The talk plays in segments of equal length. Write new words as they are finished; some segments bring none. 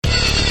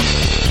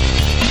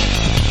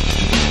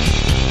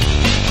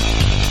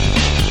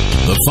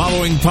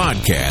following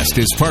podcast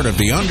is part of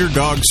the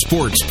Underdog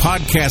Sports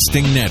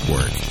Podcasting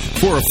Network.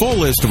 For a full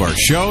list of our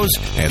shows,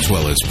 as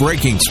well as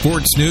breaking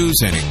sports news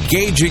and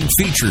engaging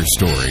feature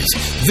stories,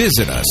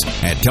 visit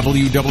us at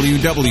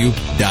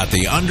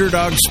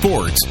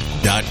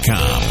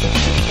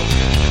www.theunderdogsports.com.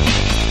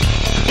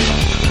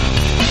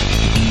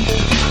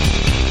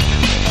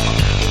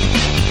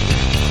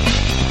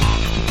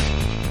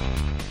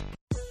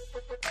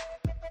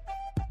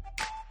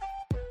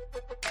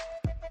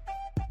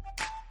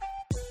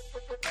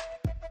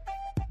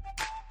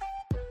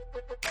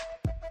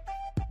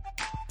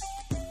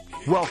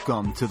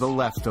 Welcome to The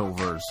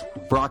Leftovers,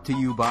 brought to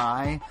you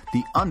by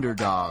the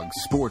Underdog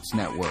Sports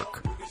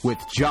Network, with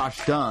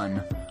Josh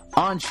Dunn,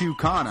 Anshu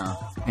Khanna,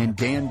 and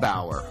Dan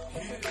Bauer.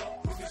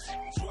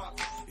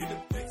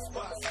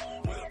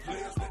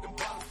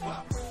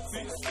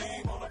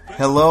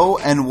 Hello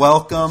and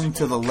welcome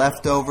to The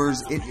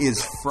Leftovers. It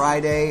is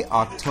Friday,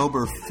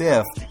 October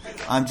 5th.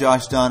 I'm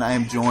Josh Dunn. I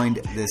am joined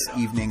this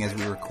evening as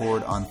we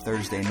record on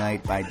Thursday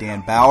night by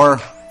Dan Bauer.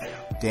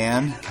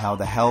 Dan, how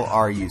the hell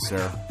are you,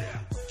 sir?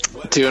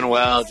 Doing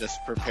well,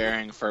 just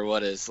preparing for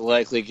what is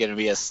likely going to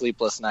be a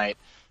sleepless night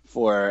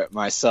for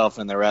myself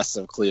and the rest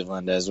of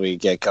Cleveland as we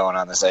get going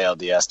on this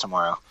ALDS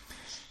tomorrow.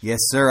 Yes,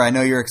 sir. I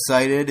know you're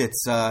excited.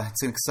 It's an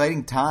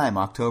exciting time.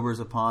 October's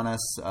upon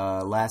us.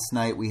 Last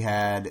night we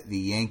had the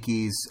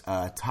Yankees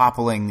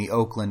toppling the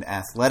Oakland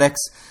Athletics.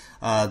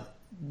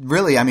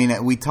 Really, I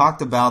mean, we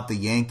talked about the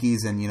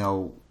Yankees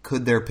and,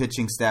 could their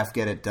pitching staff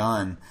get it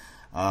done?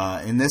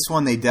 In this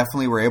one, they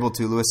definitely were able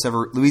to.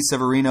 Luis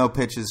Severino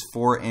pitches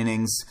 4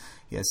 innings.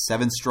 He has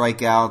 7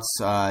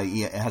 strikeouts.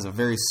 He has a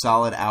very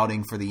solid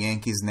outing for the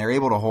Yankees, and they're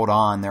able to hold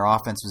on. Their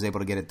offense was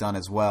able to get it done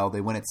as well. They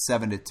win it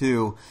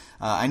 7-2.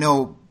 I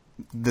know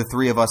the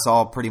three of us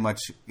all pretty much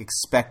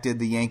expected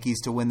the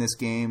Yankees to win this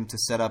game to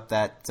set up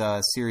that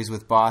series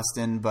with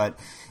Boston, but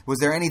was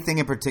there anything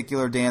in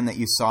particular, Dan, that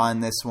you saw in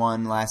this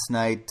one last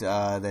night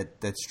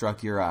that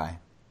struck your eye?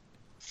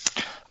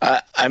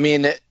 I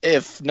mean,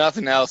 if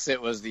nothing else, it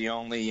was the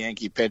only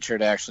Yankee pitcher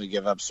to actually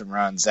give up some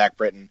runs. Zach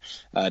Britton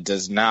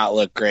does not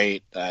look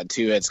great.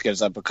 2 hits,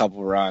 gives up a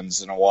couple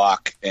runs and a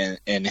walk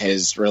in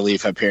his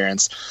relief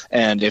appearance.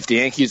 And if the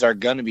Yankees are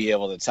going to be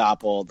able to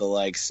topple the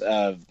likes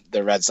of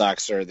the Red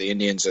Sox or the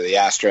Indians or the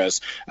Astros,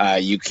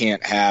 you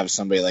can't have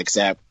somebody like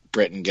Zach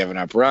Britton giving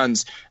up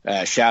runs.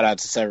 Shout out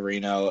to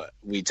Severino.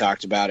 We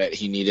talked about it.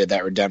 He needed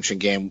that redemption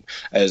game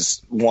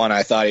as one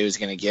I thought he was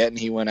going to get, and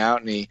he went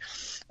out and he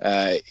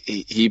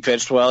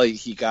pitched well.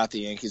 He got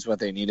the Yankees what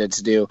they needed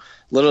to do. A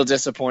little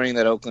disappointing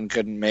that Oakland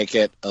couldn't make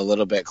it a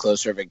little bit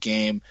closer of a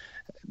game.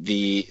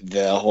 The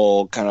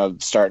whole kind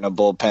of starting a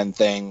bullpen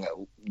thing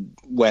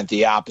went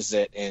the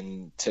opposite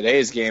in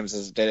today's games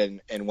as it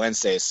did in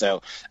Wednesdays.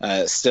 So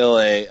still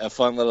a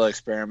fun little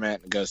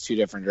experiment. It goes 2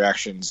 different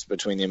directions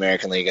between the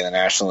American League and the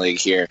National League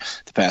here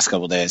the past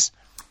couple days.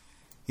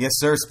 Yes,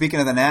 sir. Speaking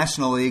of the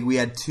National League, we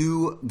had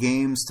 2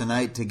 games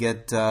tonight to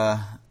get the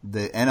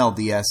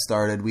NLDS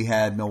started. We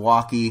had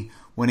Milwaukee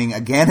winning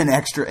again in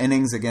extra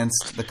innings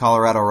against the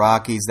Colorado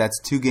Rockies. That's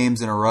 2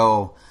 games in a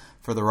row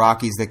for the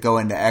Rockies that go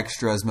into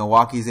extras.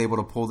 Milwaukee's able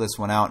to pull this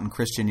one out, and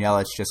Christian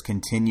Yelich just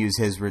continues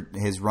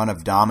his run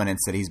of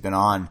dominance that he's been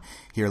on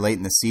here late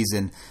in the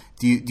season.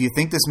 Do you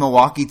think this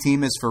Milwaukee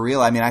team is for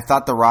real? I mean, I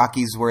thought the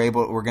Rockies were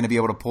going to be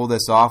able to pull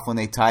this off when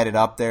they tied it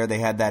up there. They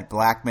had that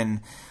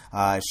Blackmon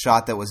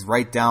shot that was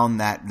right down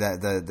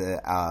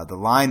the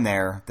line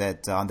there,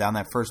 that down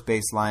that first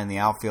base line in the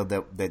outfield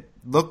that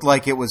looked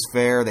like it was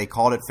fair. They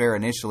called it fair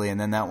initially, and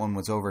then that one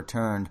was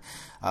overturned.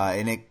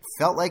 And it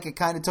felt like it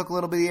kind of took a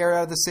little bit of the air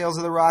out of the sails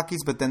of the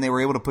Rockies, but then they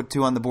were able to put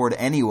 2 on the board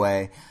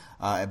anyway.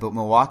 But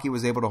Milwaukee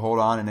was able to hold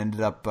on and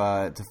ended up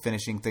to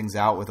finishing things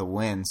out with a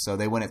win. So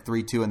they win at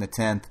 3-2 in the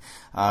 10th.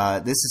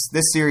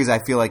 This series, I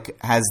feel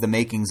like, has the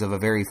makings of a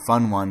very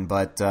fun one,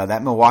 but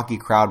that Milwaukee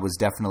crowd was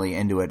definitely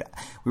into it.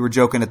 We were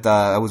joking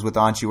I was with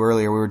Anshu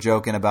earlier, we were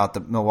joking about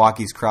the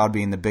Milwaukee's crowd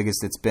being the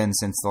biggest it's been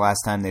since the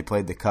last time they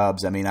played the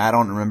Cubs. I mean, I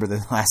don't remember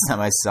the last time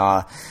I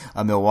saw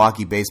a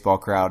Milwaukee baseball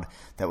crowd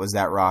that was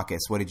that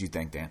raucous. What did you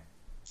think, Dan?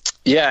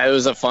 Yeah, it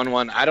was a fun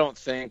one. I don't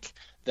think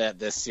that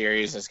this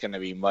series is going to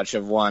be much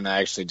of one.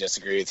 I actually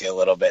disagree with you a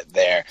little bit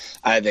there.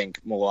 I think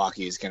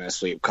Milwaukee is going to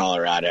sweep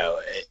Colorado.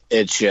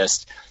 It's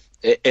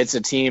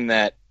a team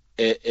that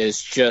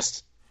is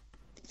just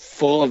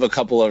full of a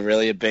couple of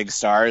really big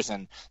stars,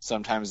 and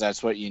sometimes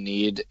that's what you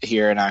need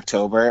here in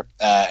October.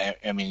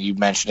 I mean, you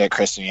mentioned it,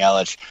 Christian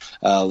Yelich,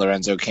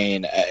 Lorenzo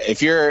Cain.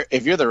 If you're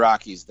the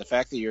Rockies, the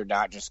fact that you're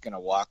not just going to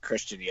walk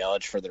Christian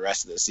Yelich for the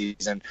rest of the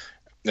season,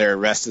 the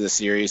rest of the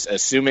series,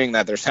 assuming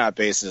that there's not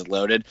bases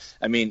loaded.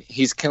 I mean,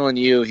 he's killing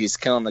you. He's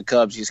killing the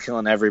Cubs. He's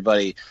killing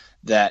everybody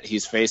that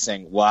he's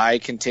facing. Why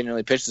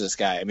continually pitch this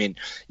guy? I mean,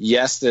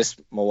 yes, this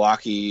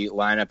Milwaukee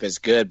lineup is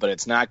good, but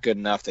it's not good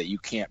enough that you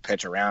can't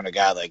pitch around a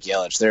guy like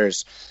Yelich.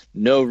 There's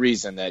no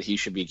reason that he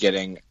should be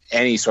getting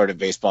any sort of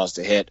baseballs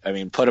to hit. I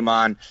mean, put him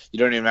on. You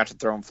don't even have to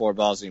throw him 4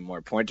 balls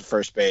anymore. Point to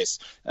first base.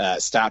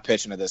 Stop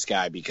pitching to this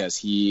guy because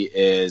he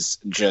is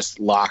just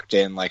locked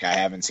in like I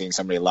haven't seen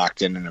somebody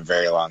locked in a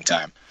very long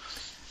time.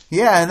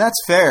 Yeah, and that's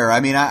fair.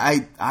 I mean,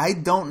 I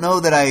don't know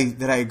that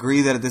I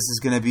agree that this is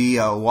going to be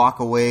a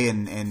walk away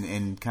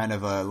and kind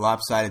of a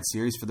lopsided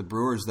series for the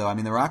Brewers, though. I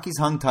mean, the Rockies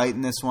hung tight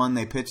in this one.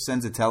 They pitched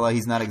Senzatella.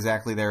 He's not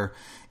exactly their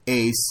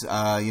ace.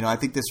 I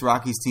think this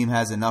Rockies team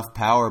has enough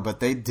power, but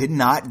they did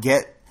not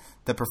get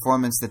the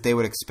performance that they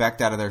would expect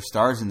out of their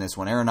stars in this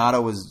one.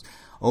 Arenado was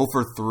 0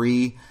 for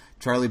 3.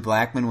 Charlie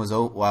Blackmon was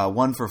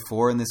 1 for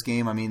 4 in this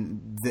game. I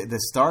mean, the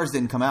stars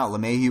didn't come out.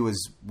 LeMahieu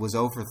was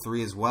 0 for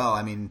 3 as well.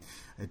 I mean,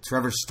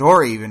 Trevor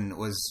Story even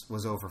was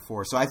 0 for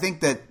 4. So I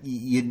think that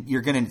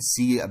you're going to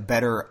see a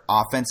better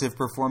offensive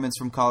performance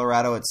from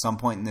Colorado at some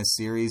point in this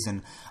series,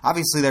 and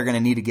obviously they're going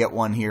to need to get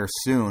one here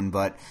soon.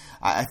 But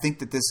I think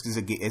that this is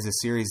a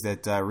series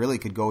that really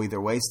could go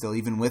either way still,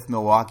 even with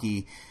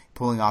Milwaukee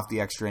pulling off the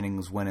extra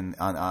innings win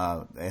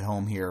at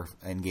home here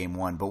in Game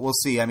 1. But we'll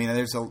see. I mean,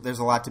 there's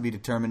a lot to be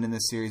determined in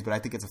this series, but I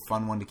think it's a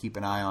fun one to keep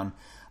an eye on,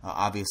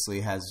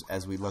 obviously,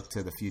 as we look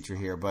to the future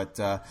here. But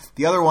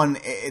the other one,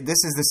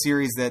 this is the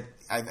series that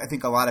I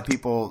think a lot of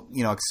people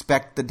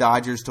expect the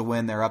Dodgers to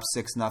win. They're up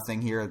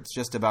 6-0 here. It's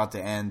just about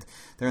to end.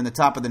 They're in the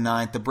top of the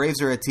ninth. The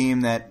Braves are a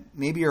team that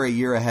maybe are a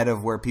year ahead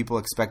of where people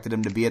expected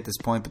them to be at this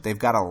point, but they've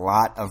got a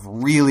lot of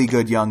really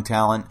good young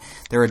talent.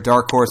 They're a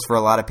dark horse for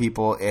a lot of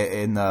people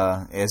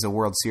as a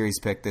World Series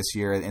pick this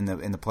year in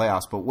the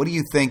playoffs. But what do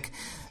you think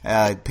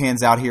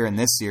pans out here in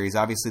this series?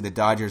 Obviously, the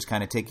Dodgers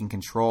kind of taking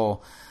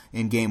control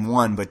in Game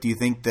 1, but do you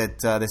think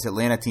that this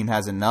Atlanta team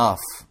has enough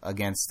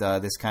against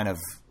this kind of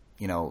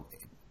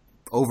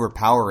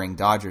overpowering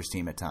Dodgers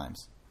team at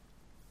times?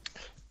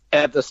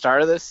 At the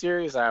start of this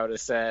series, I would have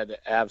said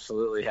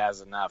absolutely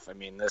has enough. I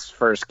mean, this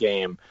first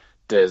game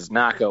does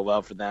not go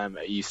well for them.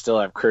 You still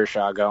have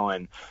Kershaw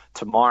going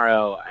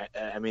tomorrow.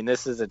 I mean,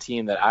 this is a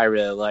team that I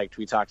really liked.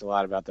 We talked a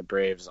lot about the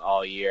Braves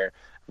all year.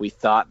 We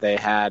thought they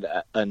had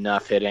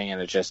enough hitting, and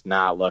it's just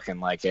not looking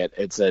like it.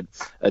 It's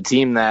a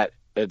team that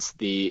it's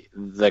the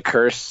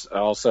curse,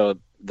 also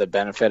the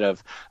benefit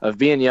of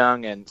being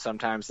young, and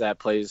sometimes that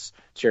plays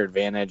to your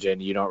advantage,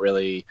 and you don't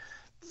really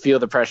feel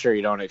the pressure.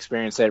 You don't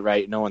experience it,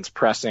 right? No one's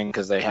pressing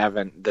because they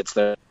haven't. That's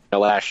the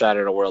last shot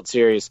at a World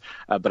Series,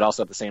 but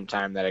also at the same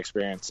time, that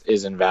experience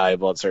is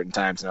invaluable at certain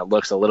times, and it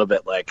looks a little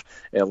bit like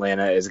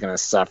Atlanta is going to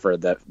suffer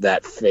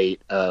that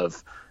fate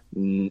of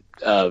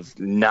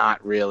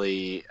not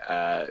really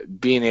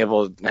being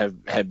able to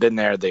have been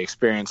there. The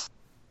experience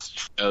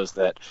shows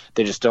that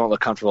they just don't look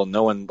comfortable.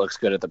 No one looks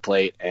good at the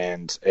plate,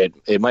 and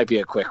it might be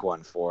a quick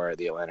one for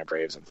the Atlanta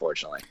Braves,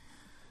 unfortunately.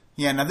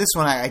 Yeah, now this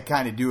one I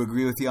kind of do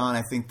agree with you on.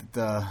 I think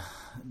that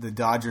the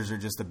Dodgers are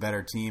just a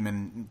better team,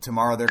 and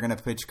tomorrow they're going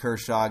to pitch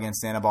Kershaw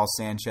against Anibal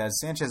Sanchez.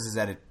 Sanchez has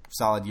had a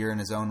solid year in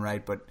his own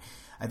right, but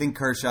I think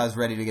Kershaw is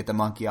ready to get the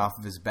monkey off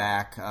of his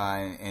back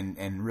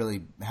and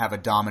really have a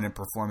dominant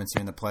performance here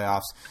in the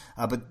playoffs.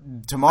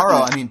 But tomorrow,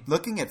 I mean,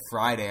 looking at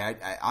Friday,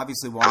 I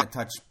obviously want to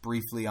touch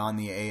briefly on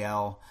the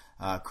AL.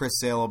 Chris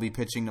Sale will be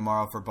pitching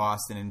tomorrow for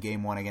Boston in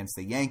Game 1 against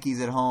the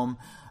Yankees at home.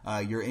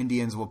 Your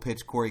Indians will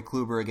pitch Corey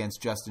Kluber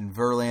against Justin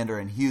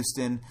Verlander in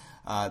Houston.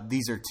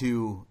 These are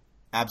two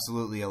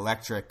absolutely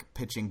electric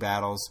pitching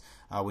battles.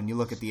 When you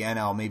look at the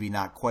NL, maybe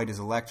not quite as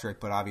electric,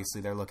 but obviously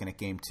they're looking at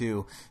Game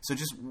 2. So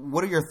just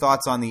what are your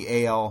thoughts on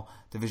the AL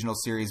divisional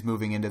series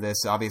moving into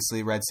this?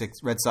 Obviously, Red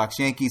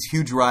Sox-Yankees,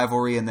 huge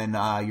rivalry, and then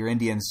your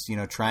Indians,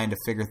 trying to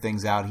figure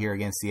things out here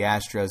against the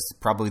Astros.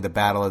 Probably the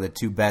battle of the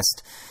two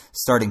best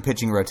starting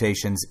pitching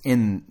rotations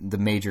in the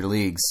major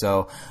leagues.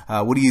 So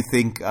what do you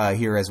think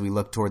here as we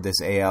look toward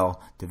this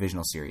AL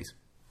divisional series?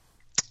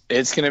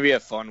 It's going to be a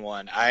fun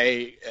one.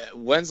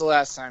 When's the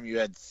last time you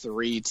had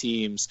three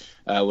teams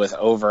with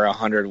over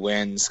 100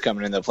 wins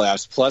coming into the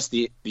playoffs? Plus,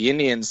 the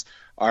Indians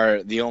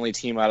are the only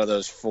team out of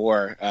those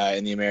four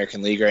in the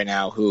American League right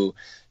now who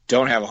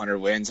don't have 100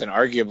 wins, and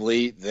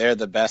arguably they're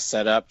the best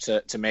set up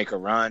to make a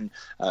run.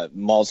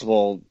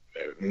 Multiple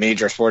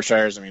major sports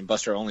writers. I mean,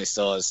 Buster Olney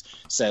still has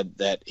said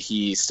that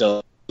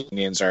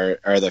Indians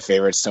are the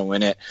favorites to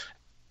win it.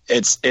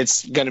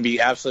 It's going to be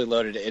absolutely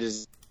loaded. It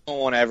is. I don't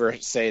want to ever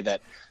say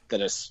that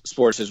a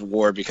sports is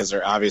war, because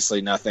they're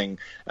obviously nothing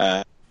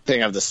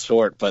thing of the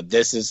sort, but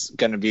this is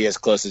going to be as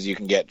close as you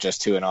can get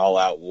just to an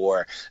all-out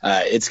war.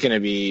 It's going to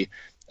be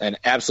an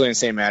absolutely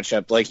insane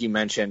matchup. Like you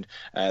mentioned,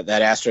 that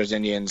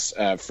Astros-Indians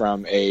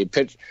from a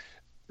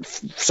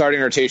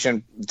starting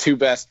rotation, two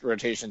best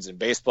rotations in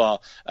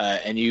baseball,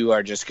 and you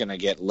are just going to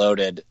get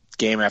loaded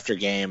game after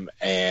game,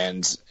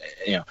 and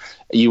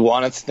you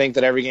want to think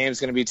that every game is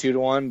going to be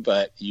 2-1,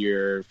 but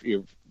your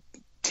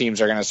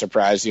teams are going to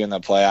surprise you in the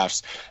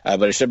playoffs.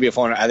 But it should be a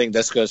fun one. I think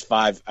this goes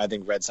 5. I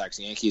think Red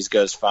Sox-Yankees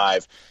goes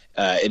 5.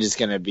 It is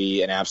going to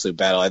be an absolute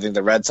battle. I think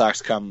the Red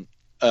Sox come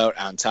out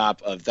on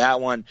top of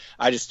that one.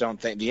 I just don't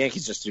think the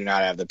Yankees just do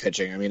not have the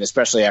pitching. I mean,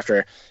 especially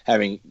after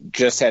having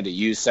just had to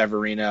use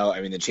Severino.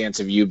 I mean, the chance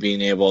of you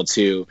being able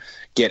to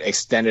get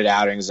extended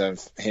outings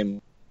of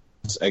him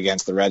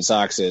against the Red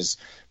Sox is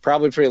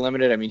probably pretty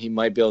limited. I mean, he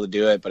might be able to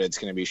do it, but it's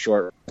going to be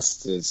short.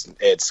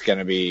 It's going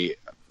to be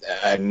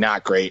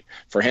not great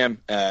for him,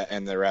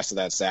 and the rest of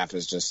that staff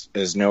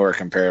is nowhere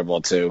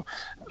comparable to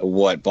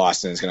what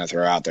Boston is going to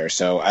throw out there.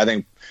 So I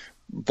think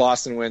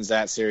Boston wins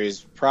that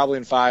series probably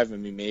in 5,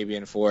 maybe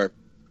in 4.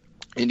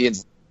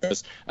 Indians,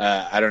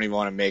 I don't even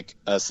want to make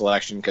a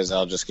selection because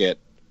I'll just get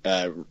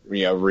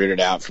rooted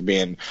out for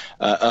being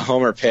a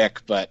homer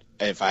pick. But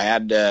if I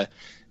had to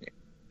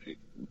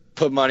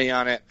put money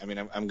on it,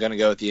 I'm going to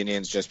go with the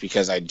Indians just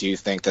because I do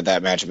think that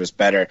matchup is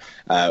better.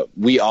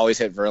 We always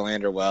hit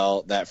Verlander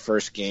well. That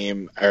first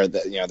game, or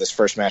this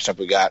first matchup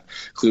we got,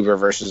 Kluber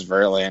versus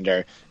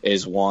Verlander,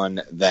 is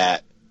one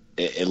that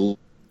it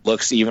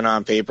looks even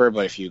on paper,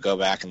 but if you go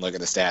back and look at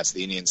the stats,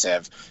 the Indians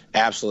have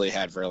absolutely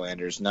had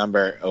Verlander's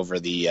number over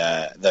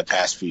the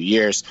past few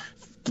years.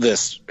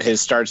 His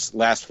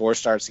last 4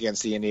 starts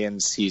against the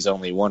Indians, he's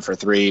only 1 for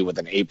 3 with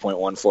an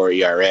 8.14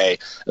 ERA.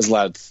 Has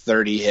allowed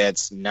 30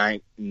 hits,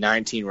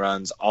 19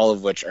 runs, all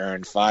of which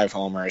earned 5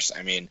 homers.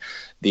 The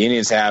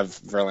Indians have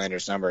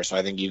Verlander's number, so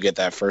I think you get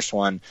that first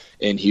one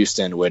in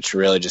Houston, which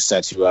really just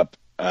sets you up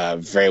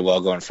very well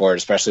going forward,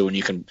 especially when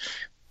you can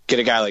get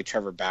a guy like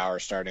Trevor Bauer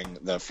starting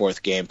the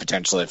 4th game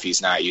potentially if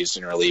he's not used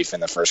in relief in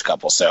the first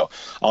couple. So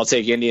I'll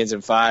take Indians in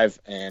 5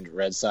 and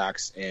Red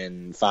Sox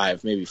in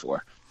 5, maybe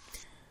 4.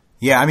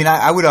 Yeah,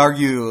 I would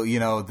argue,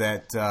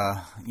 that,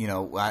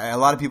 a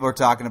lot of people are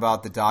talking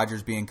about the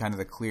Dodgers being kind of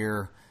the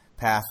clear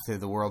path to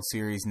the World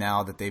Series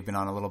now that they've been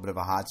on a little bit of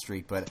a hot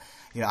streak. But,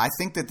 I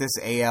think that this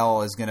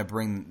AL is going to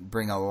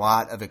bring a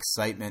lot of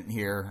excitement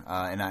here.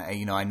 And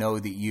I know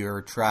that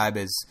your Tribe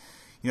is,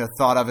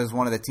 thought of as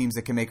one of the teams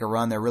that can make a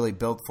run. They're really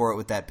built for it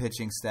with that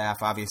pitching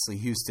staff. Obviously,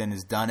 Houston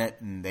has done it,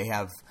 and they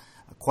have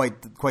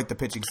quite the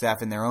pitching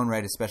staff in their own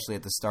right, especially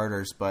at the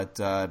starters. But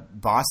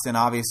Boston,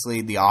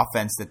 obviously, the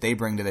offense that they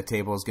bring to the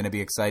table is going to be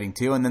exciting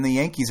too. And then the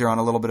Yankees are on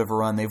a little bit of a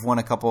run. They've won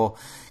a couple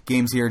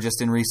games here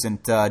just in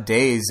recent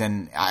days,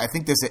 and I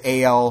think this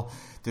AL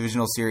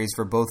divisional series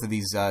for both of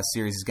these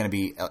series is going to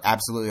be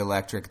absolutely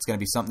electric. It's going to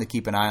be something to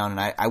keep an eye on, and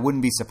I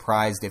wouldn't be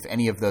surprised if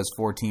any of those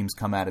 4 teams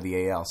come out of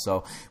the AL.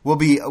 So we'll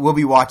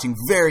be watching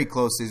very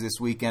closely this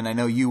weekend. I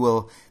know you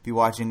will be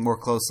watching more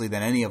closely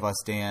than any of us,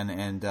 Dan,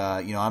 and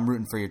I'm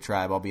rooting for your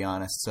Tribe, I'll be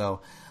honest.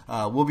 So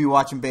we'll be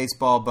watching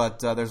baseball, but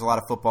there's a lot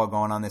of football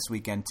going on this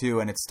weekend too,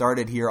 and it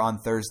started here on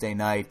Thursday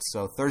night.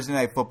 So Thursday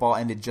night football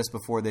ended just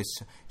before this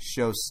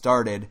show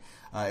started.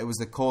 It was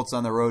the Colts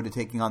on the road to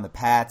taking on the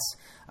Pats.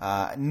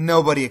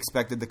 Nobody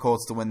expected the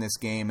Colts to win this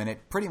game, and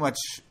it pretty much,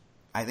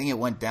 I think it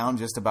went down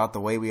just about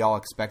the way we all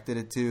expected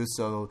it to.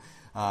 So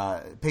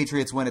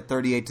Patriots win at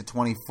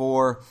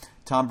 38-24.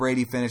 Tom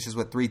Brady finishes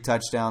with 3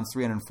 touchdowns,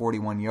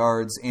 341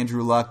 yards.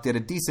 Andrew Luck did a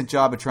decent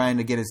job of trying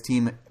to get his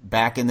team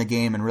back in the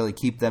game and really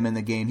keep them in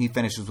the game. He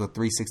finishes with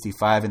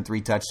 365 and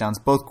 3 touchdowns.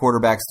 Both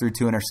quarterbacks threw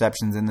 2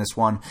 interceptions in this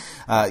one.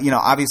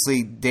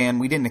 Obviously, Dan,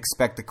 we didn't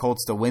expect the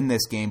Colts to win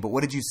this game, but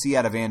what did you see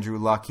out of Andrew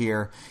Luck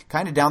here?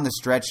 Kind of down the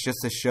stretch just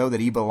to show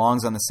that he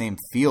belongs on the same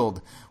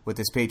field with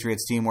this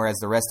Patriots team, whereas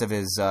the rest of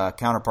his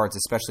counterparts,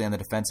 especially on the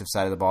defensive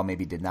side of the ball,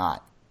 maybe did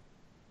not.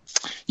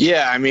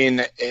 Yeah,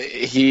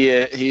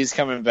 he's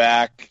coming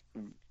back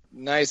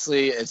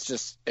nicely.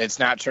 It's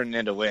not turning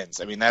into wins.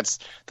 That's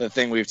the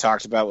thing we've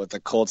talked about with the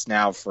Colts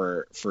now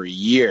for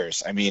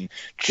years.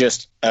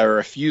 Just a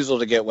refusal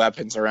to get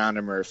weapons around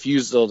him, a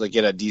refusal to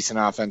get a decent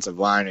offensive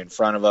line in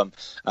front of him,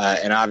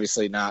 and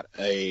obviously not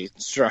a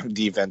strong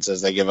defense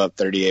as they give up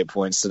 38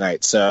 points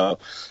tonight. So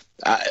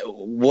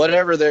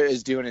whatever there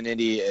is doing in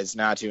Indy is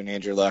not doing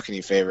Andrew Luck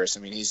any favors.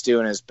 He's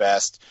doing his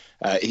best.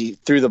 He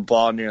threw the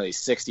ball nearly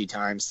 60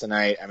 times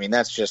tonight.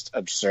 That's just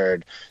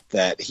absurd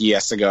that he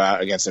has to go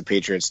out against a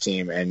Patriots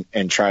team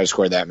and try to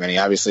score that many.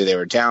 Obviously, they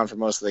were down for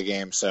most of the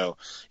game, so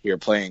you're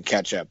playing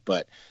catch-up.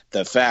 But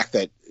the fact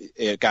that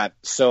it got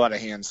so out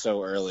of hand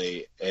so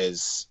early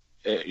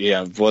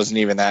wasn't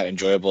even that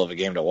enjoyable of a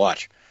game to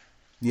watch.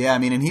 Yeah,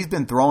 and he's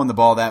been throwing the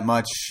ball that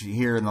much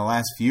here in the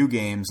last few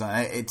games.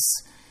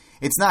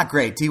 It's not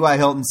great. T.Y.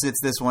 Hilton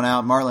sits this one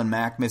out. Marlon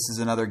Mack misses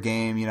another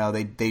game.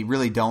 They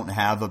really don't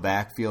have a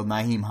backfield.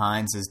 Nyheim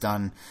Hines has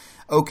done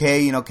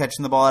okay,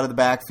 catching the ball out of the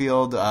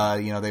backfield.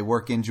 They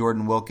work in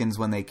Jordan Wilkins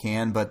when they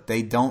can, but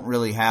they don't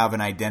really have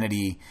an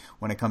identity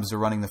when it comes to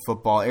running the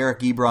football. Eric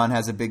Ebron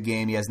has a big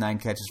game. He has 9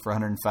 catches for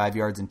 105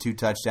 yards and 2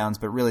 touchdowns,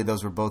 but really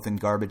those were both in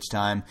garbage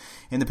time.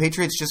 And the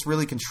Patriots just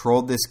really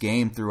controlled this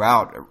game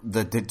throughout.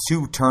 The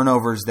 2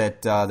 turnovers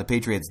that the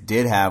Patriots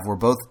did have were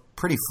both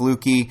pretty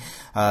fluky.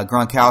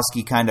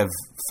 Gronkowski kind of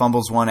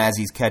fumbles one as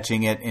he's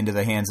catching it into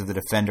the hands of the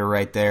defender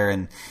right there,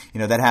 and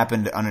that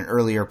happened on an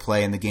earlier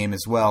play in the game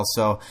as well.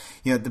 So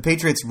the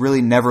Patriots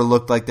really never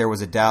looked like there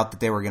was a doubt that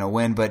they were going to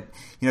win. But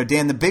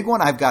Dan, the big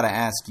one I've got to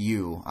ask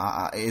you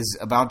is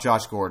about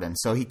Josh Gordon.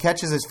 So he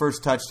catches his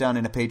first touchdown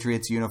in a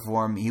Patriots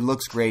uniform. He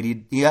looks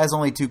great. He has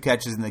only 2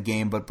 catches in the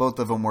game, but both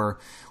of them were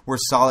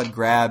solid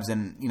grabs,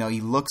 and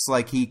he looks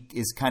like he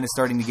is kind of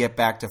starting to get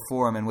back to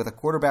form. And with a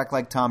quarterback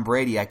like Tom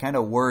Brady, I kind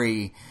of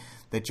worry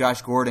that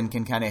Josh Gordon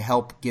can kind of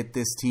help get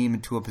this team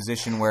into a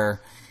position where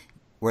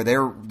where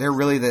they're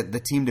really the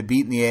team to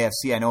beat in the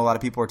AFC. I know a lot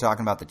of people are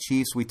talking about the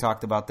Chiefs. We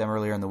talked about them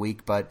earlier in the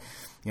week, but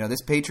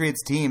this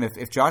Patriots team,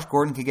 if Josh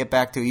Gordon could get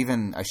back to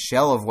even a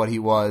shell of what he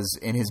was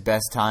in his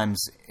best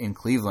times in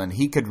Cleveland,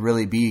 he could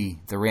really be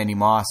the Randy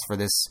Moss for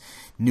this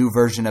new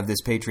version of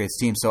this Patriots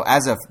team. So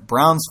as a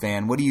Browns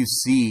fan, what do you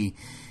see,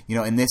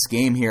 in this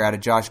game here out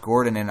of Josh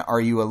Gordon, and are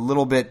you a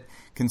little bit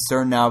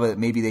concerned now that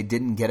maybe they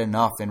didn't get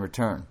enough in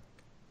return?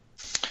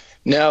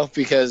 No,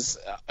 because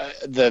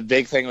the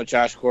big thing with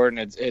Josh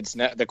Gordon,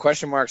 the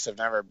question marks have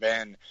never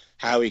been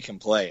how he can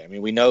play. I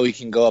mean, we know he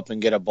can go up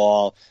and get a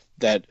ball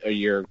that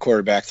your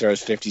quarterback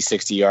throws 50,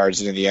 60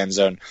 yards into the end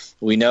zone.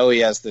 We know he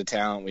has the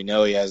talent. We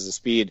know he has the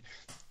speed.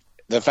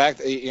 The fact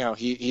that,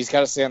 he's got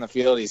to stay on the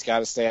field. He's got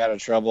to stay out of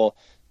trouble.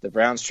 The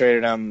Browns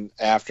traded him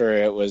after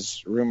it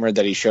was rumored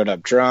that he showed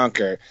up drunk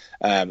or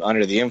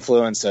under the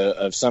influence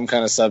of some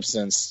kind of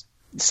substance.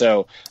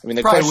 So, I mean,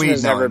 the question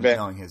has never been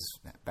knowing his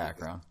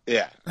background.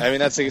 Yeah, I mean,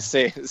 that's a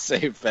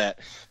safe bet.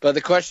 But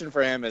the question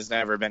for him has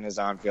never been his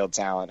on-field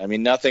talent. I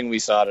mean, nothing we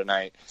saw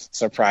tonight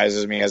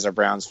surprises me as a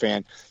Browns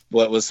fan.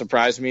 What was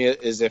surprised me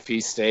is if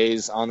he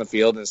stays on the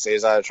field and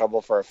stays out of trouble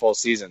for a full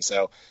season.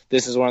 So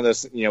this is one of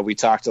those, we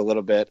talked a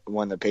little bit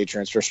when the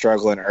Patriots were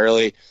struggling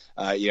early.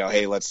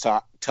 Hey, let's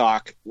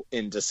talk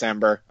in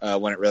December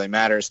when it really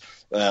matters.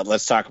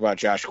 Let's talk about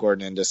Josh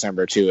Gordon in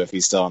December too if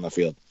he's still on the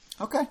field.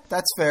 Okay,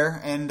 that's fair,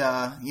 and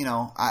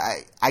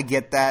I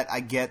get that.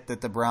 I get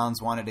that the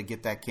Browns wanted to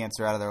get that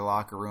cancer out of their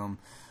locker room,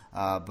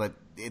 but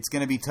it's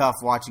going to be tough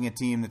watching a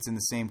team that's in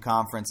the same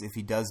conference if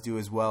he does do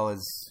as well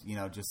as,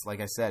 just like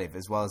I said,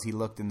 as well as he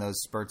looked in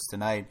those spurts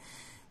tonight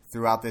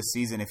throughout this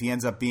season. If he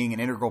ends up being an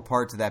integral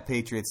part to that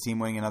Patriots team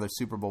winning another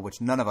Super Bowl,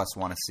 which none of us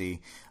want to see,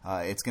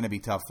 it's going to be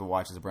tough to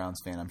watch as a Browns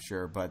fan, I'm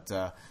sure, but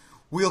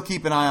we'll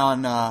keep an eye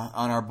on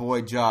our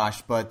boy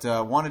Josh, but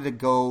wanted to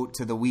go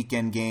to the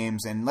weekend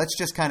games, and let's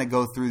just kind of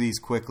go through these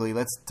quickly.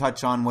 Let's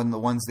touch on the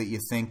ones that you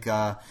think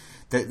that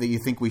you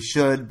think we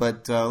should,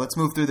 but let's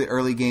move through the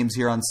early games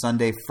here on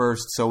Sunday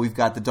first. So we've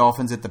got the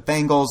Dolphins at the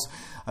Bengals.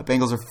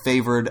 Bengals are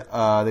favored.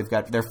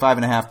 They're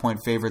 5.5-point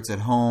favorites at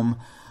home.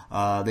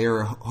 They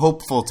are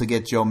hopeful to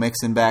get Joe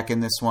Mixon back in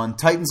this one.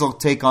 Titans will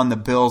take on the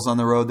Bills on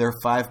the road. They're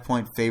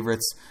 5-point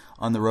favorites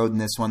on the road in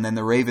this one. Then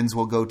the Ravens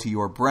will go to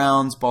your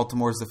Browns.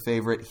 Baltimore's the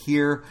favorite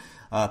here.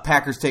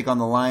 Packers take on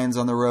the Lions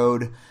on the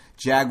road.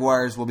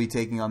 Jaguars will be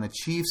taking on the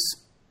Chiefs.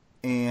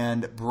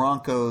 And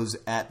Broncos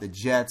at the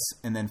Jets.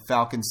 And then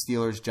Falcons,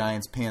 Steelers,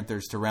 Giants,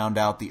 Panthers to round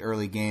out the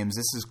early games.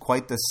 This is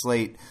quite the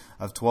slate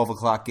of 12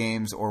 o'clock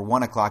games or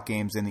 1 o'clock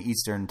games in the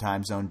Eastern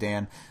time zone,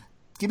 Dan.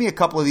 Give me a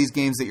couple of these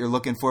games that you're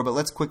looking for, but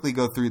let's quickly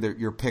go through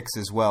your picks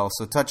as well.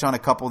 So touch on a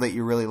couple that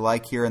you really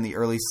like here in the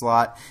early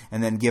slot,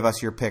 and then give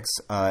us your picks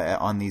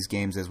on these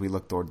games as we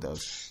look toward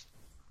those.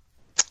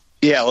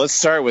 Yeah, let's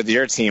start with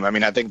your team. I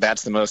mean, I think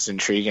that's the most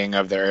intriguing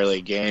of the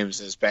early games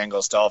is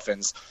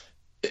Bengals-Dolphins,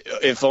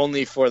 if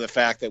only for the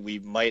fact that we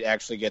might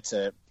actually get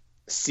to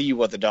see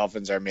what the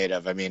Dolphins are made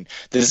of. I mean,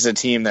 this is a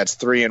team that's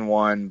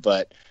 3-1,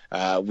 but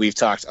we've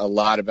talked a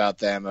lot about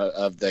them,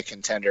 of the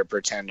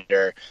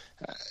contender-pretender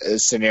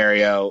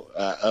scenario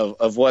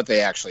of what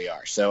they actually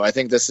are. So I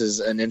think this is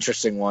an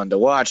interesting one to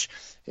watch.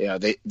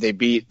 They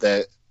beat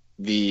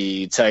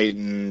the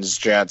Titans,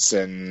 Jets,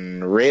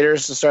 and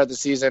Raiders to start the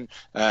season,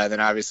 then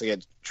obviously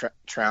get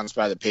trounced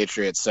by the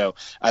Patriots. So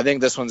I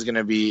think this one's going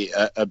to be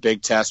a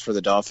big test for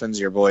the Dolphins.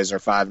 Your boys are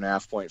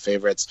 5.5-point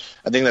favorites.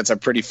 I think that's a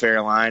pretty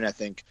fair line. I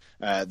think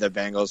the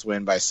Bengals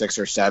win by 6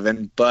 or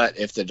 7. But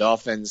if the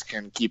Dolphins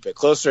can keep it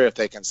closer, if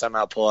they can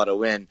somehow pull out a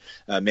win,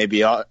 maybe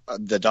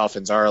the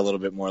Dolphins are a little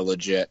bit more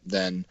legit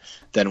than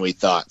we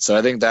thought. So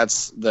I think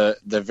that's the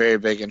very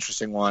big,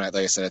 interesting one. Like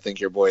I said, I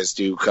think your boys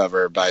do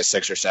cover by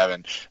 6 or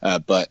 7,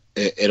 but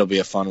it'll be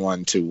a fun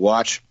one to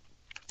watch.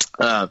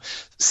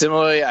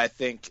 Similarly, I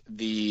think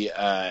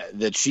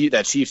that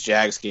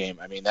Chiefs-Jags game,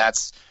 I mean,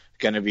 that's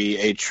going to be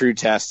a true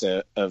test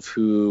of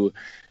who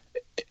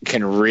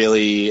can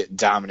really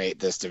dominate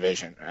this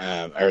division,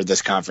 or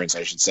this conference,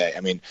 I should say.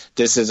 I mean,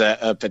 this is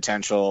a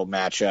potential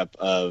matchup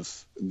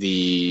of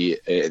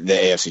the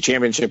AFC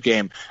Championship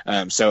game.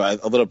 So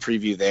a little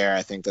preview there.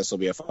 I think this will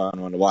be a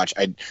fun one to watch.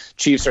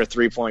 Chiefs are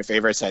 3-point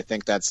favorites. I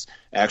think that's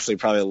actually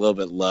probably a little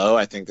bit low.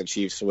 I think the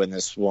Chiefs win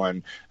this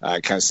one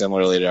kind of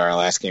similarly to our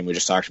last game we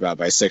just talked about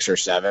by 6 or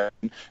 7.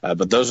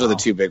 But those are the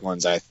two big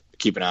ones I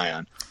keep an eye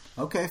on.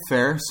 Okay,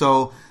 fair.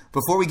 So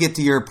before we get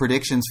to your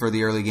predictions for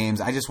the early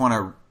games, I just want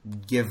to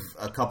give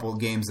a couple of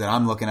games that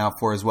I'm looking out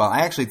for as well. I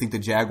actually think the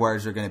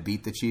Jaguars are going to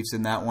beat the Chiefs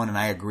in that one, and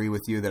I agree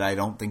with you that I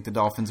don't think the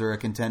Dolphins are a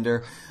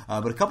contender.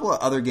 But a couple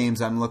of other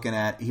games I'm looking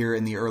at here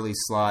in the early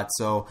slot.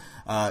 So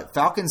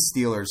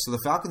Falcons-Steelers. So the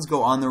Falcons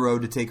go on the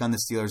road to take on the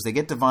Steelers. They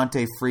get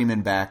Devontae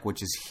Freeman back,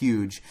 which is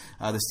huge.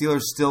 The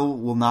Steelers still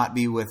will not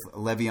be with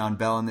Le'Veon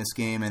Bell in this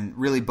game, and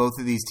really both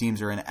of these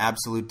teams are in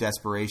absolute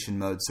desperation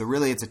mode. So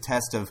really it's a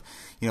test of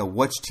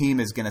which team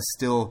is going to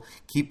still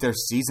keep their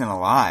season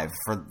alive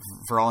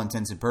for all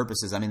intents and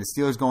purposes. I mean, the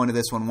Steelers go into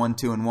this one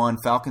 1-2-1,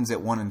 Falcons at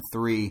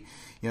 1-3.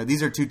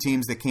 These are two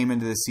teams that came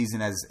into this season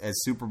as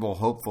Super Bowl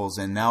hopefuls,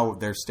 and now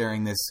they're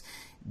staring this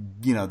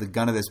the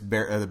gun of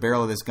the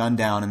barrel of this gun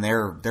down, and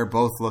they're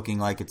both looking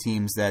like a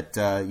teams that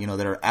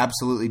that are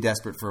absolutely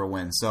desperate for a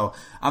win. So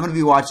I'm going to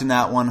be watching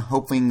that one,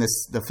 hoping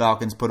the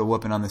Falcons put a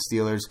whooping on the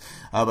Steelers.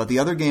 But the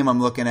other game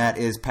I'm looking at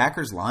is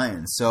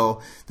Packers-Lions.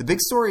 So the big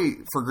story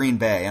for Green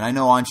Bay, and I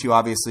know Anshu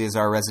obviously is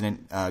our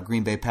resident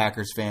Green Bay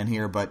Packers fan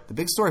here, but the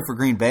big story for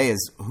Green Bay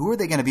is who are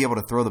they going to be able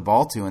to throw the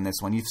ball to in this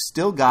one? You've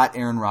still got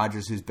Aaron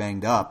Rodgers who's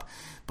banged up,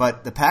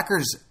 but the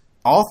Packers,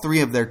 all three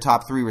of their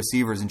top three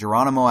receivers, and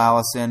Geronimo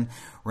Allison,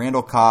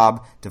 Randall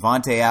Cobb,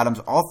 Devontae Adams,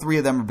 all three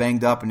of them are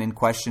banged up and in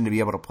question to be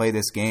able to play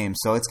this game.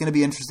 So it's going to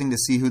be interesting to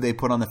see who they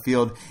put on the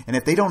field. And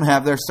if they don't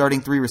have their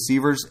starting three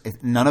receivers,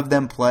 if none of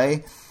them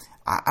play,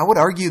 I would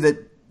argue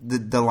that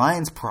the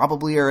Lions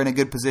probably are in a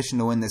good position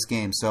to win this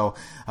game. So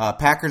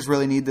Packers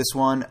really need this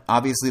one.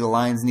 Obviously, the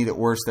Lions need it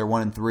worse. They're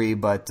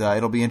 1-3, but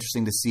it'll be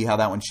interesting to see how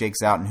that one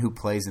shakes out and who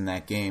plays in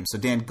that game. So,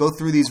 Dan, go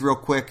through these real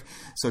quick.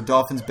 So,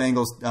 Dolphins,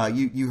 Bengals,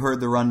 you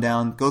heard the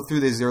rundown. Go through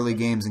these early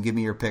games and give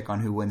me your pick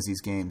on who wins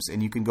these games.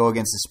 And you can go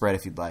against the spread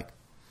if you'd like.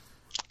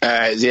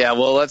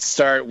 Well, let's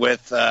start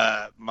with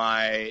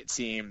my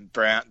team,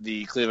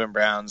 the Cleveland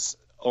Browns.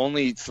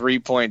 Only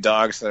 3-point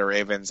dogs to the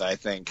Ravens, I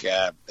think,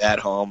 at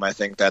home. I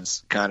think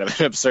that's kind of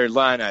an absurd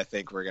line. I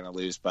think we're going to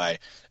lose by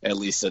at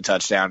least a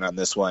touchdown on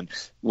this one.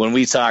 When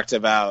we talked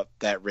about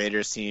that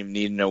Raiders team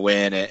needing a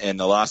win and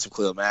the loss of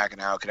Khalil Mack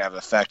and how it could have an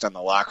effect on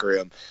the locker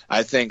room,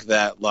 I think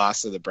that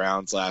loss of the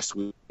Browns last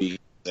week was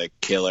a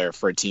killer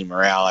for team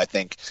morale. I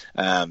think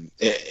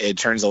it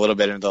turns a little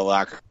bit into the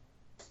locker room.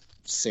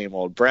 Same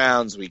old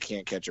Browns. We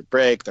can't catch a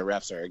break. The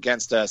refs are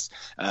against us.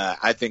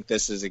 I think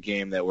this is a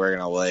game that we're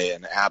going to lay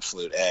an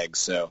absolute egg.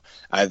 So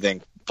I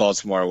think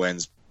Baltimore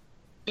wins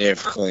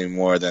if clean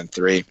more than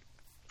 3.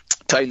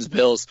 Titans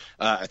Bills.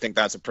 I think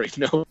that's a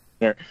pretty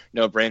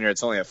no-brainer.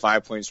 It's only a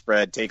 5-point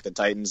spread. Take the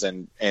Titans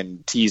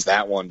and tease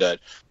that one to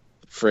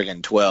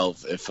friggin'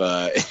 12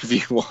 if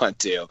you want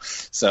to.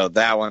 So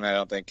that one, I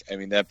don't think. I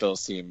mean, that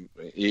Bills team,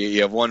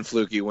 you have one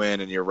fluky win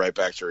and you're right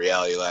back to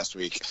reality last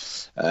week.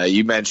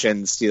 You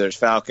mentioned Steelers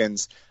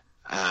Falcons.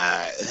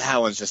 That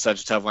one's just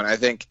such a tough one. I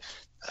think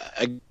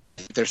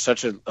there's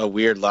such a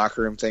weird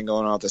locker room thing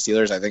going on with the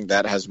Steelers. I think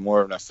that has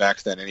more of an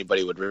effect than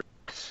anybody would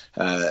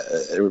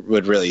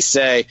really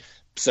say.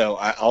 So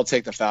I'll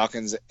take the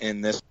Falcons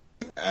in this,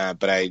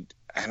 but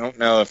I don't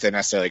know if they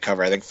necessarily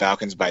cover. I think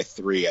Falcons by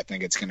 3. I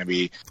think it's going to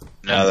be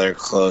another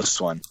close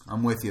one.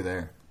 I'm with you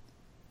there.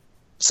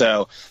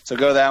 So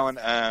go that one.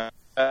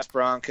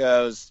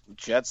 Broncos.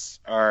 Jets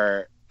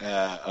are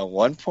a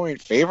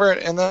 1-point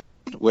favorite in that,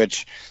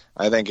 which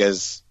I think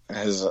is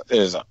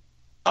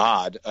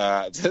odd,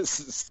 at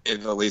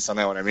the least on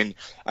that one. I mean,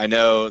 I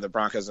know the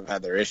Broncos have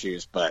had their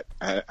issues, but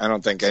I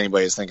don't think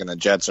anybody's thinking the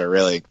Jets are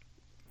really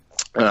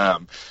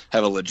have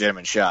a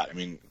legitimate shot. I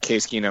mean,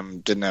 Case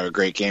Keenum didn't have a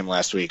great game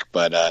last week,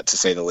 but to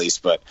say the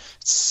least, but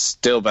it's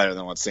still better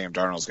than what Sam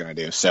Darnold's going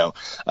to do. So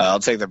I'll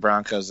take the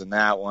Broncos in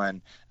that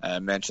one.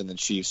 Mentioned the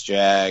Chiefs,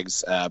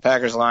 Jags,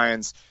 Packers,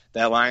 Lions.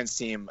 That Lions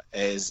team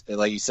is,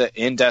 like you said,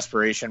 in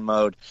desperation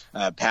mode.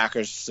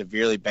 Packers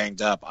severely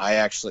banged up.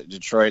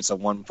 Detroit's a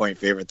 1-point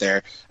favorite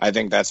there. I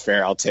think that's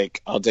fair. I'll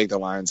take the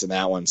Lions in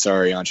that one.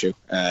 Sorry, Anshu.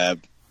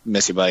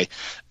 Miss you, buddy.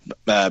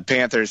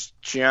 Panthers,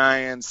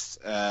 Giants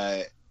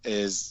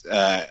is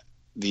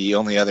the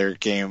only other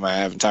game I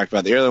haven't talked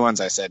about. The early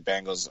ones I said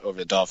Bengals over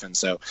the Dolphins.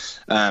 So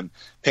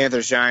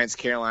Panthers, Giants,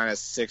 Carolina's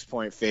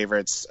 6-point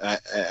favorites.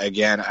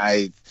 Again,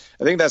 I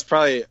think that's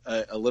probably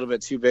a little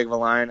bit too big of a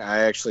line.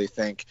 I actually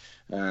think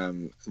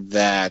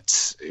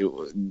that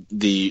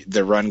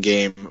the run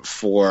game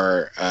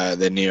for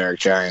the New York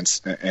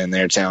Giants and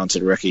their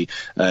talented rookie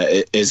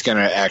is going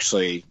to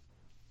actually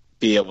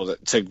be able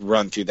to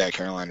run through that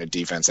Carolina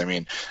defense. I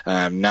mean,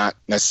 not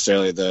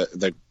necessarily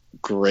the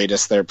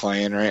greatest they're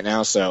playing right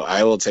now, so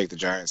I will take the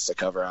Giants to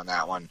cover on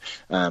that one,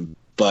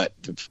 but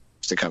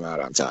to come out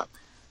on top.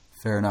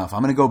 Fair enough.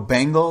 I'm going to go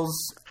Bengals,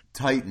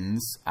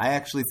 Titans. I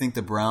actually think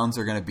the Browns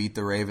are going to beat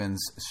the Ravens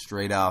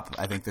straight up.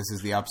 I think this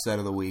is the upset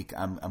of the week.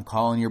 I'm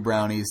calling your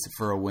Brownies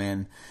for a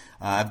win.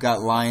 I've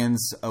got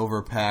Lions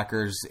over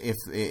Packers.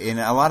 And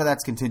a lot of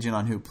that's contingent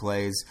on who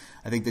plays.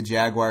 I think the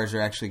Jaguars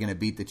are actually going to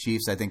beat the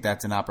Chiefs. I think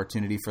that's an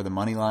opportunity for the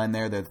money line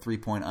there. They're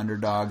 3-point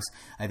underdogs.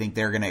 I think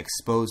they're going to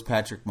expose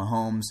Patrick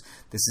Mahomes.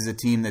 This is a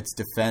team that's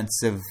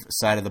defensive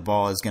side of the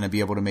ball is going to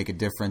be able to make a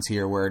difference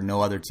here where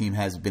no other team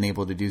has been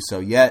able to do so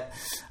yet.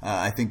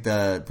 I think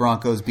the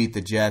Broncos beat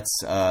the Jets.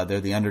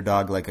 They're the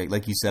underdog.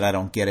 Like you said, I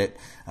don't get it.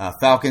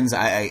 Falcons,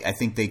 I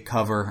think they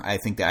cover. I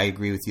think that I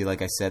agree with you.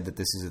 Like I said, that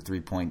this is a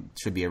 3-point,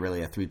 should be a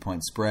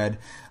 3-point spread.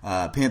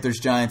 Panthers,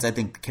 Giants, I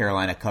think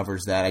Carolina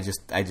covers that. I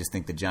just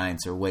think the Giants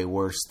are way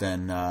worse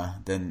than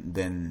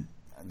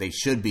they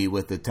should be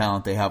with the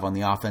talent they have on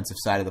the offensive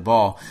side of the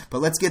ball. But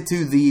let's get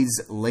to these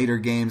later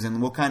games,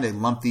 and we'll kind of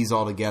lump these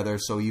all together.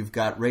 So you've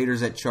got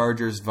Raiders at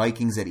Chargers,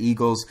 Vikings at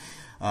Eagles,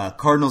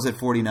 Cardinals at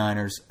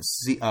 49ers,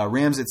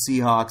 Rams at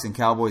Seahawks, and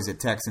Cowboys at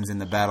Texans in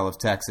the Battle of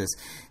Texas.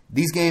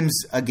 these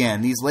games,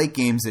 again, these late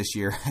games this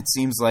year, it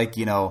seems like,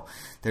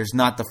 there's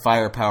not the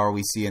firepower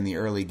we see in the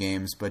early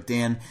games. But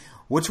Dan,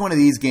 which one of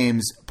these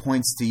games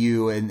points to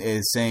you and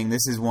is saying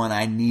this is one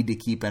I need to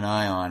keep an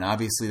eye on?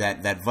 Obviously,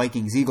 that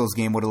Vikings-Eagles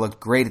game would have looked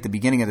great at the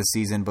beginning of the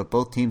season, but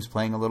both teams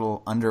playing a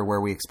little under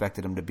where we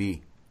expected them to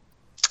be.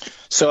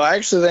 So I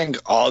actually think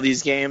all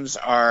these games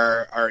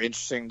are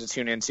interesting to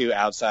tune into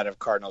outside of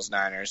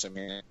Cardinals-Niners. I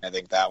mean, I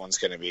think that one's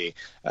going to be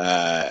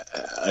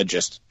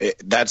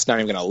that's not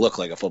even going to look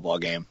like a football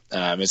game.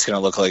 It's going to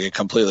look like a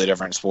completely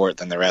different sport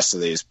than the rest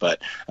of these.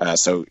 But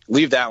so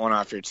leave that one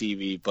off your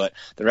TV. But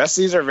the rest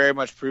of these are very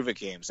much prove-it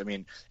games. I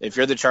mean, if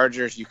you're the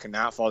Chargers, you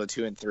cannot fall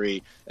to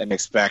 2-3 and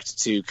expect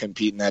to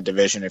compete in that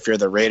division. If you're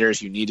the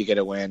Raiders, you need to get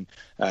a win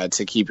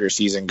to keep your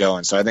season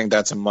going. So I think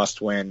that's a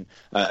must-win,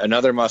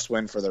 another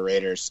must-win for the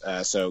Raiders.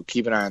 So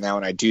keep an eye on that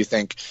one. I do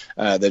think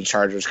the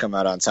Chargers come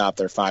out on top.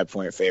 They're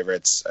 5-point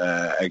favorites.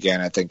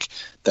 Again, I think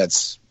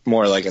that's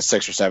more like a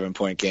 6 or 7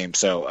 point game.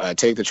 So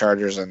take the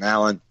Chargers on that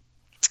one.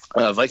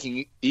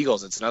 Viking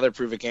Eagles, it's another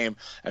prove-it game.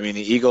 I mean,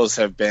 the Eagles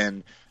have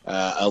been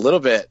a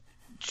little bit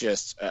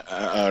just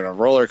on a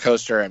roller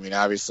coaster. I mean,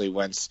 obviously,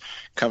 Wentz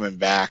coming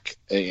back,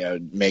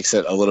 makes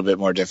it a little bit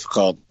more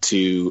difficult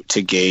to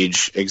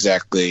gauge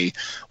exactly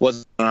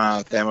what's going on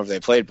with them if they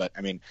played. But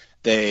I mean,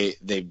 they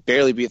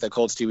barely beat the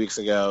Colts 2 weeks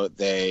ago.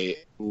 They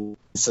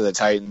lost to the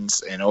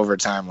Titans in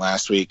overtime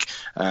last week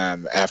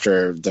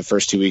after the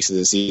first 2 weeks of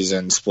the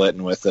season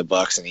splitting with the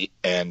Bucs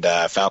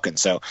and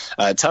Falcons. So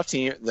tough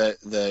team.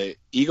 The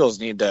Eagles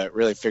need to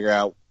really figure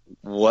out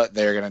what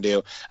they're going to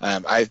do.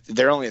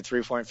 They're only a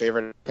 3-point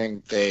favorite. I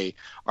think they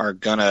are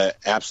going to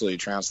absolutely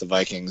trounce the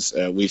Vikings.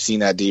 We've seen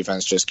that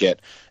defense just get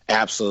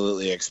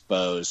absolutely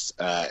exposed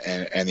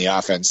and the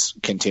offense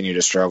continue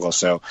to struggle.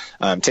 So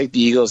take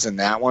the Eagles in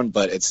that one,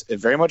 but it's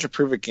very much a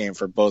prove-it game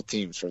for both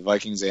teams, for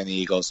Vikings and the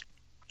Eagles.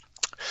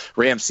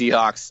 Rams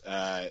Seahawks,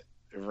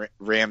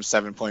 Rams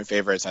 7-point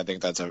favorites. I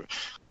think that's a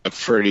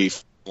pretty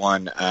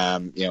one.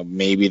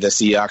 Maybe the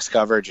Seahawks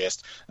cover,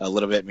 just a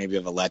little bit maybe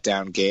of a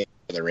letdown game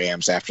for the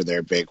Rams after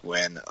their big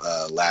win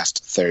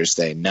last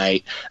Thursday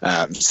night.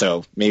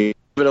 So maybe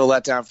a bit of a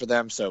letdown for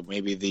them. So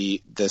maybe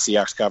the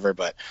Seahawks cover,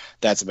 but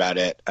that's about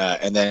it.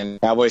 And then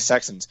Cowboys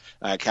Texans.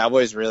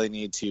 Cowboys really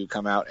need to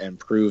come out and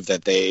prove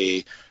that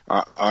they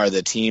are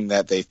the team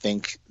that they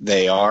think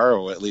they are,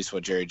 or at least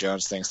what Jerry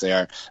Jones thinks they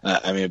are.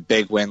 A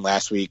big win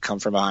last week, come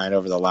from behind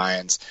over the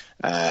Lions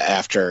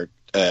after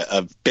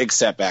a big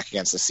setback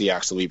against the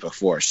Seahawks the week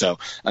before. So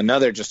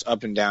another just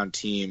up and down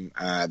team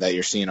that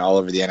you're seeing all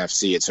over the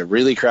NFC. It's a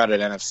really crowded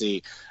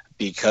NFC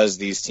because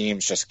these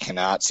teams just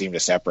cannot seem to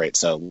separate.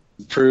 So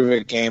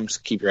prove-it games,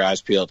 keep your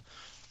eyes peeled.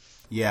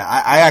 Yeah,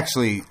 I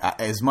actually,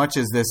 as much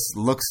as this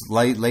looks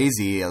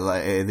lazy,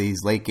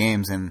 these late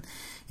games, and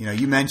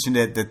you mentioned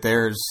it, that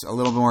there's a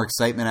little more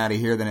excitement out of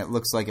here than it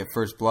looks like at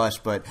first blush,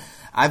 but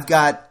I've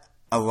got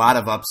a lot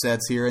of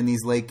upsets here in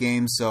these late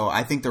games. So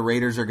I think the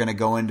Raiders are going to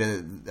go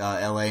into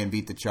LA and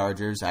beat the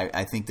Chargers.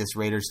 I think this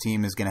Raiders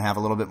team is going to have a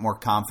little bit more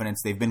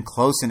confidence. They've been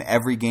close in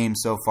every game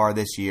so far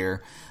this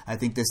year. I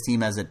think this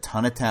team has a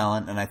ton of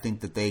talent, and I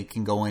think that they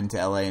can go into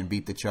LA and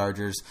beat the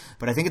Chargers.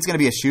 But I think it's going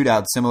to be a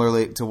shootout,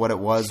 similarly to what it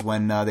was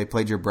when they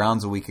played your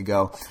Browns a week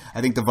ago.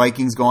 I think the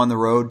Vikings go on the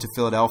road to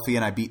Philadelphia,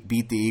 and I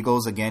beat the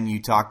Eagles. Again,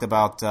 you talked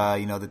about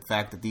the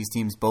fact that these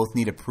teams both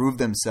need to prove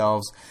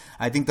themselves.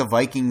 I think the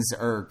Vikings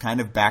are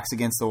kind of backs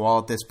against the wall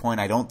at this point.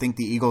 I don't think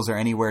the Eagles are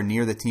anywhere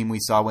near the team we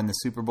saw win the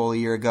Super Bowl a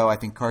year ago. I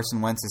think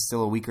Carson Wentz is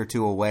still a week or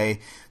two away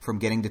from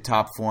getting to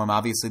top form.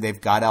 Obviously, they've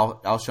got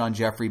Alshon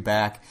Jeffrey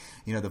back.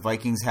 The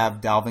Vikings have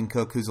Dalvin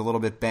Cook, who's a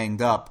little bit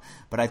banged up.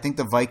 But I think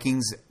the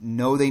Vikings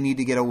know they need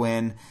to get a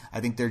win.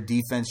 I think their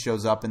defense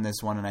shows up in this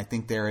one, and I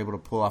think they're able to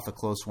pull off a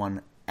close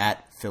one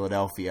at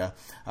Philadelphia.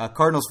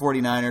 Cardinals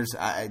 49ers.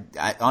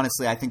 I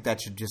honestly, I think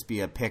that should just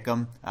be a pick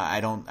 'em. I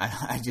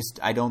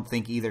don't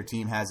think either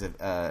team has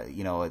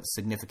a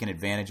significant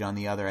advantage on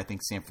the other. I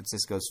think San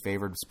Francisco's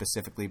favored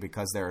specifically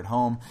because they're at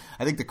home.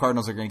 I think the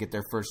Cardinals are going to get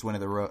their first win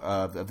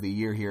of the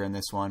year here in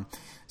this one.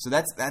 So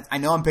that's. I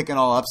know I'm picking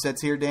all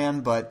upsets here,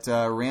 Dan, but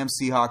Rams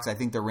Seahawks. I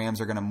think the Rams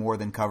are going to more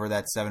than cover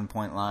that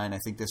 7-point line. I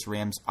think this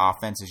Rams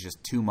offense is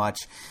just too much.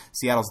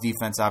 Seattle's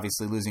defense,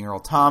 obviously losing Earl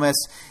Thomas,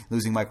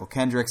 losing Michael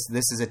Kendricks.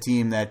 This is a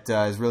team that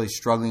is really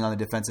struggling on the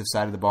defensive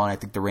side of the ball, and I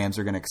think the Rams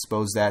are going to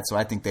expose that. So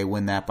I think they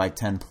win that by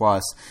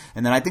 10+.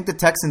 And then I think the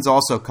Texans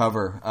also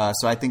cover.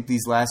 So I think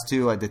these last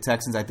two, the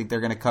Texans, I think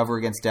they're going to cover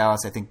against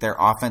Dallas. I think their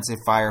offensive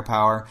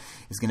firepower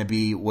is going to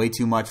be way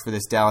too much for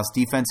this Dallas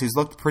defense, who's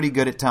looked pretty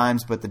good at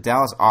times, but the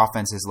Dallas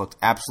offense has looked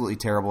absolutely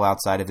terrible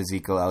outside of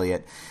Ezekiel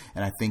Elliott,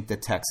 and I think the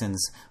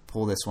Texans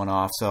pull this one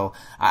off. So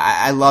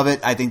I love it.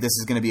 I think this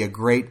is going to be a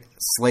great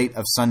slate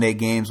of Sunday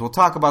games. We'll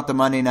talk about the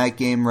Monday night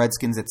game,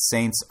 Redskins at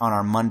Saints, on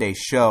our Monday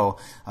show.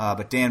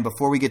 But Dan,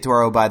 before we get to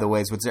our by the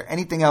ways, was there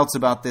anything else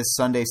about this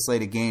Sunday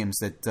slate of games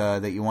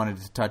that you wanted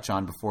to touch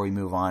on before we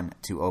move on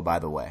to by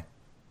the way?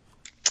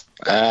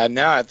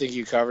 No, I think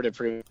you covered it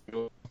pretty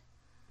well.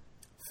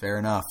 Fair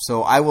enough.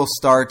 So I will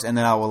start, and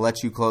then I will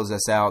let you close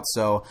us out.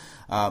 So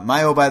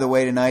my by the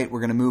way, tonight we're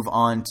going to move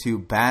on to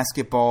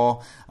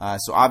basketball.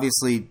 So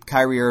obviously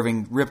Kyrie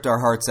Irving ripped our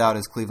hearts out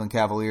as Cleveland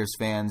Cavaliers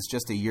fans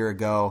just a year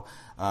ago.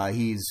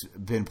 He's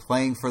been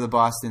playing for the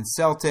Boston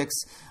Celtics.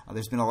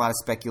 There's been a lot of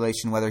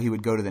speculation whether he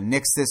would go to the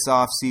Knicks this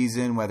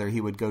offseason, whether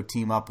he would go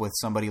team up with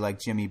somebody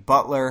like Jimmy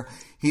Butler.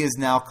 He has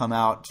now come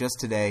out just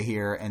today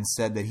here and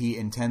said that he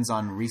intends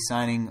on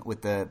re-signing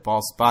with the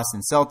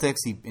Boston Celtics.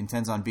 He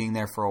intends on being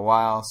there for a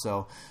while.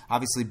 So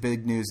obviously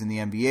big news in the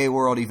NBA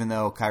world, even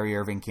though Kyrie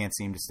Irving can't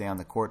seem to stay on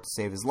the court to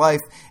save his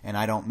life, and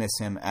I don't miss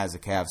him as a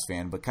Cavs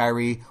fan. But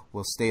Kyrie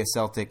will stay a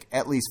Celtic,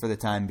 at least for the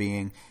time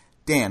being.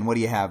 Dan, what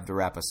do you have to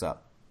wrap us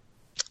up?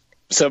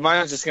 So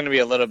mine is just going to be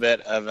a little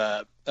bit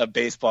of a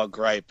baseball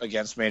gripe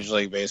against Major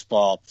League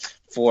Baseball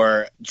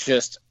for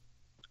just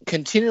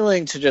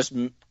continuing to just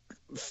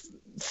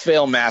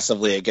fail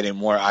massively at getting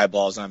more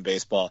eyeballs on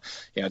baseball.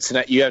 You know,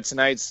 tonight you have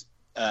tonight's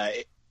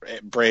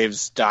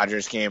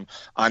Braves-Dodgers game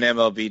on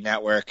MLB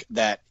Network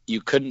that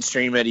you couldn't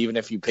stream it even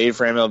if you paid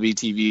for MLB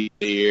TV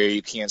a year.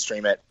 You can't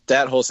stream it.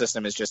 That whole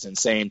system is just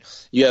insane.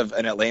 You have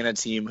an Atlanta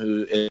team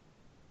who is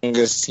the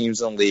youngest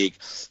teams in the league,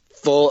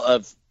 full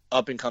of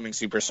up-and-coming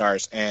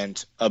superstars,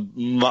 and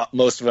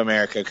most of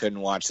America couldn't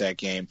watch that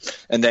game.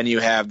 And then you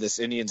have this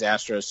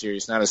Indians-Astros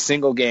series. Not a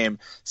single game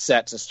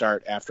set to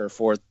start after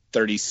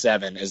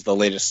 4:37 is the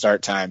latest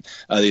start time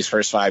of these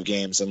first 5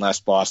 games,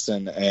 unless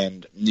Boston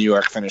and New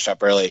York finish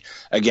up early.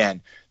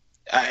 Again,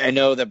 I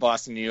know that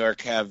Boston and New York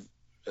have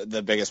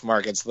the biggest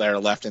markets that are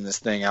left in this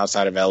thing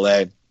outside of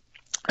L.A.,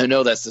 I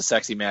know that's the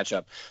sexy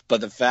matchup, but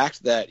the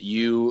fact that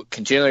you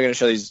continually are going to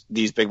show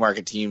these big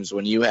market teams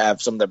when you have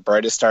some of the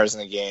brightest stars in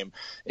the game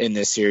in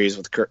this series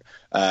with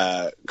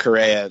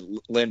Correa,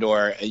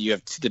 Lindor, you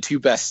have the 2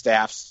 best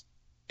staffs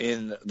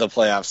in the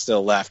playoffs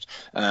still left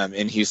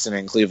in Houston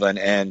and Cleveland,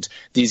 and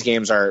these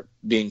games are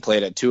being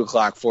played at 2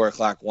 o'clock, 4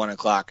 o'clock, 1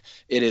 o'clock.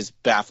 It is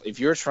baffling. If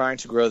you're trying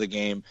to grow the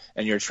game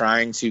and you're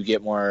trying to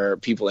get more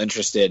people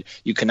interested,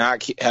 you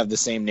cannot have the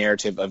same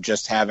narrative of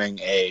just having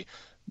a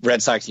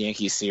Red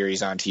Sox-Yankees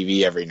series on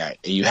TV every night.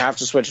 You have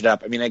to switch it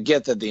up. I mean, I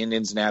get that the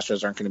Indians and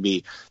Astros aren't going to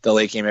be the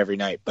late game every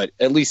night, but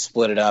at least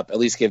split it up. At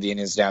least give the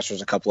Indians and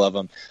Astros a couple of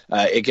them.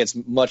 It gets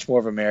much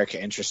more of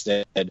America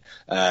interested.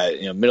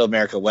 Middle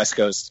America, West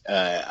Coast,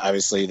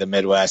 obviously the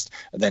Midwest,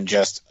 than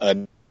just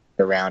a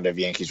round of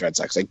Yankees-Red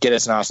Sox. I get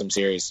it's an awesome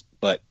series,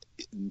 but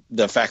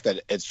the fact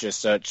that it's just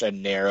such a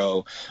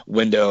narrow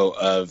window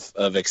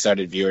of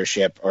excited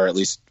viewership, or at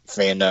least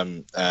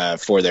fandom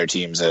for their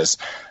teams, is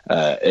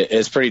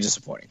pretty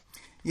disappointing.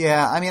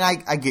 Yeah, I mean,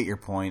 I get your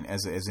point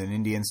as an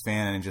Indians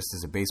fan and just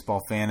as a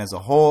baseball fan as a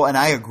whole, and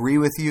I agree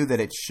with you that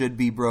it should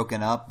be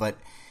broken up, but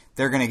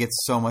they're going to get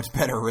so much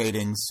better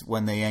ratings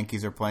when the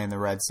Yankees are playing the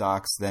Red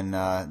Sox than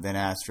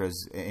Astros,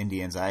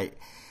 Indians.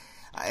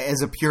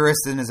 As a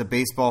purist and as a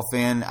baseball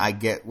fan, I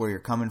get where you're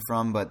coming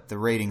from, but the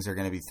ratings are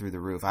going to be through the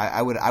roof.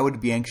 I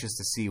would be anxious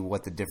to see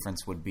what the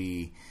difference would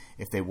be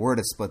if they were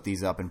to split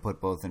these up and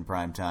put both in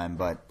prime time.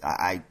 But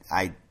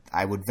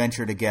I would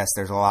venture to guess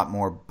there's a lot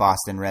more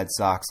Boston Red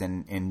Sox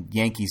and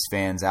Yankees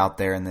fans out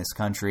there in this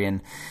country,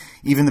 and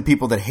even the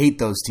people that hate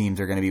those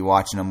teams are going to be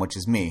watching them, which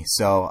is me.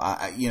 So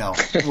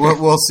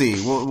we'll see.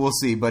 We'll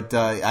see. But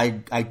I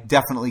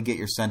definitely get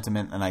your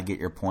sentiment and I get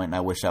your point, and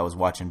I wish I was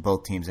watching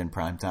both teams in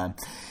prime time.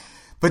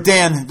 But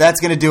Dan,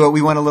 that's going to do it.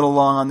 We went a little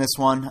long on this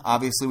one.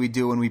 Obviously, we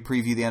do when we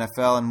preview the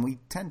NFL, and we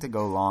tend to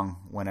go long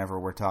whenever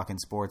we're talking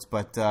sports.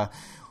 But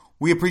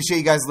we appreciate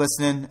you guys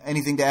listening.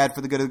 Anything to add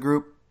for the good of the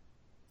group?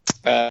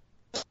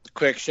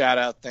 Quick shout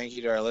out. Thank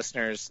you to our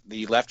listeners.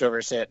 The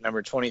Leftovers hit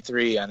number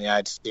 23 on the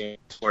iTunes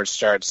sports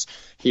charts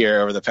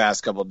here over the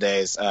past couple of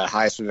days.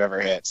 Highest we've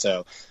ever hit.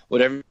 So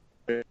whatever.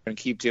 And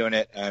keep doing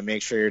it.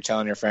 Make sure you're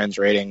telling your friends,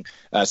 rating,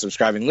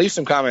 subscribing. Leave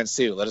some comments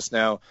too. Let us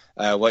know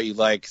what you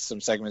like,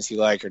 some segments you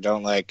like or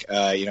don't like.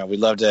 We'd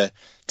love to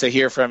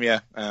hear from you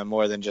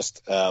more than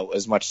just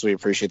as much as we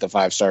appreciate the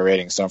 5-star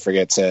ratings. Don't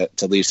forget to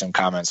leave some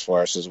comments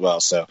for us as well.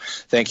 So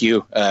thank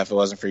you. If it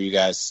wasn't for you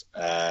guys,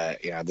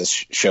 this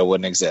show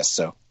wouldn't exist.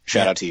 So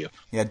shout out to you.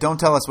 Yeah. Don't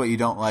tell us what you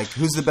don't like.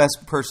 Who's the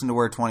best person to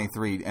wear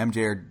 23, MJ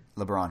or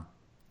LeBron?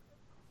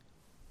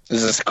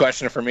 Is this a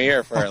question for me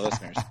or for our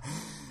listeners?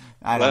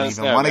 I don't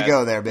even want to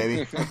go there,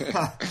 baby.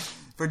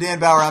 For Dan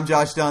Bauer, I'm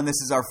Josh Dunn.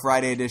 This is our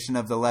Friday edition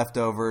of The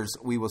Leftovers.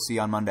 We will see you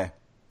on Monday.